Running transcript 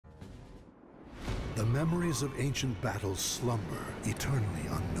The memories of ancient battles slumber, eternally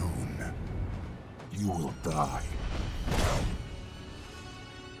unknown. You will die.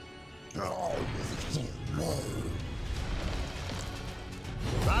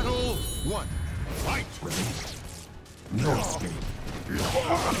 Battle 1. Fight! No escape.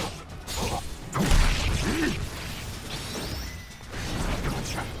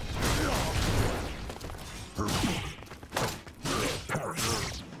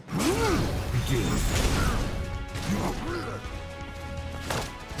 Perish. Begin.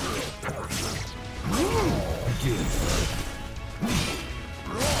 Perish. Begin.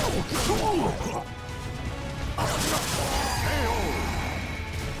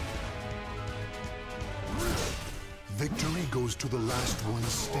 Victory goes to the last one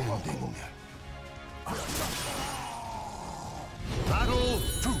standing. Battle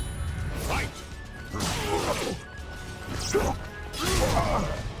 2. Fight!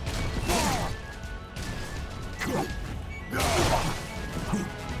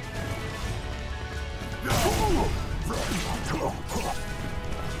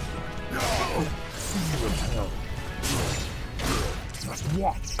 See you in hell. Just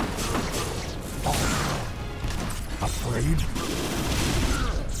watch. Afraid?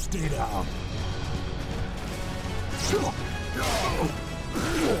 Stay down.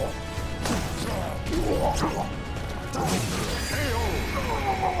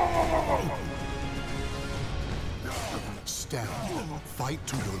 Stand. Fight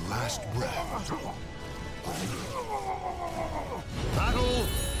to your last breath. Battle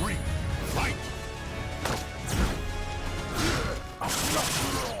 3. Fight!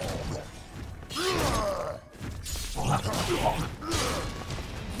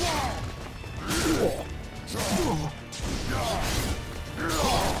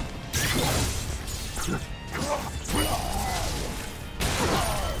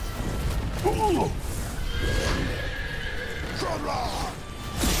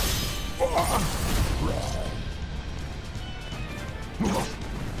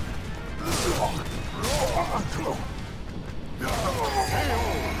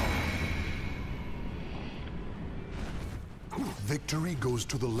 Victory goes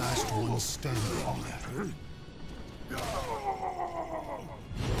to the last one standing.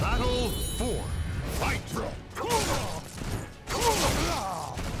 Battle 4. Fight!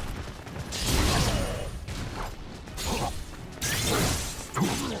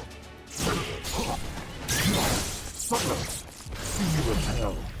 See you in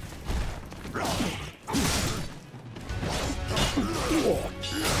hell.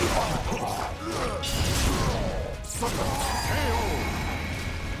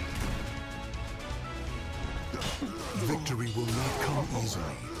 Victory will not come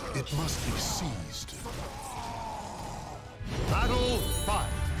easily. It must be seized. Battle 5.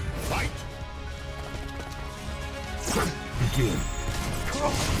 Fight! Begin.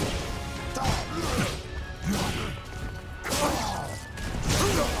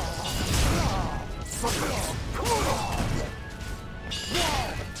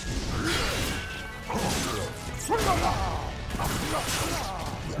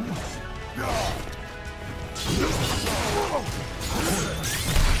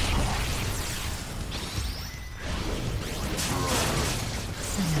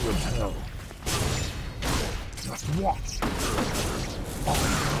 See you in hell. Just watch.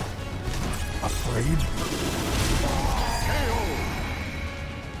 Afraid?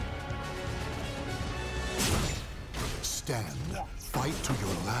 Stand. Fight to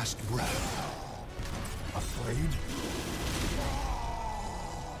your last breath. Afraid?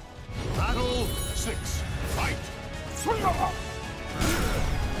 Battle 6. Fight!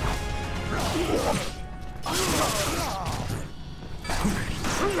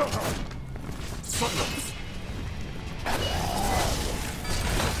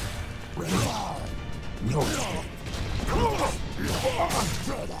 No.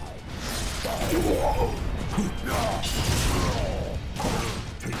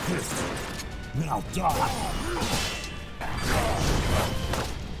 Take this. Now die.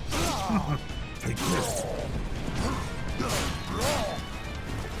 Take this.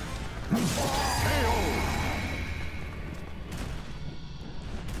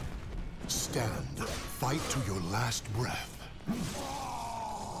 Stand. Fight to your last breath.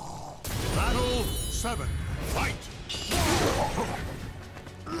 Battle 7. Fight!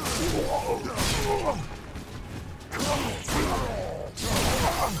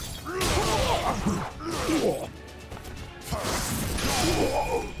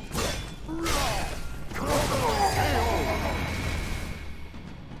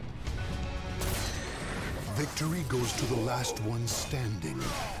 Victory goes to the last one standing.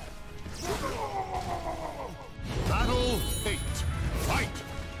 Battle 8. Fight!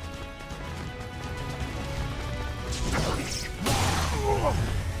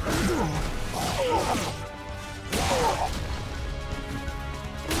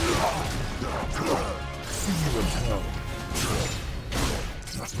 See you in hell.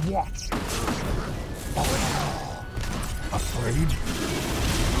 Just watch. Afraid?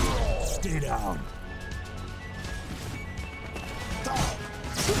 Stay down.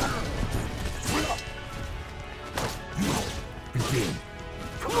 Begin.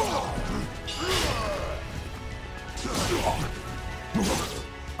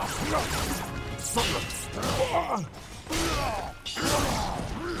 Silence.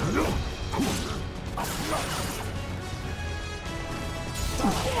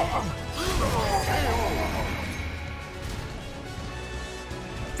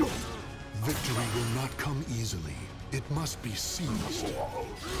 Victory will not come easily. It must be seized.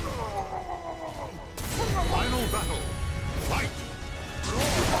 Final battle. Fight!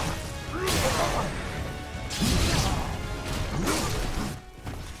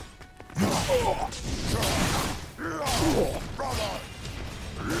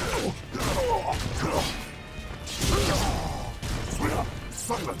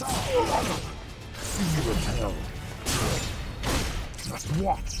 Silence. See you in hell. Just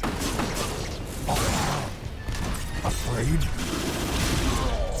watch. Afraid?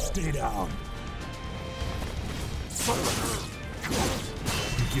 Stay down. Silence.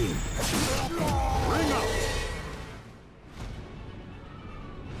 Begin. Ring out!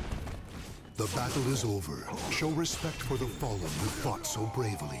 The battle is over. Show respect for the fallen who fought so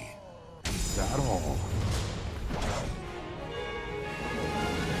bravely. Is that all?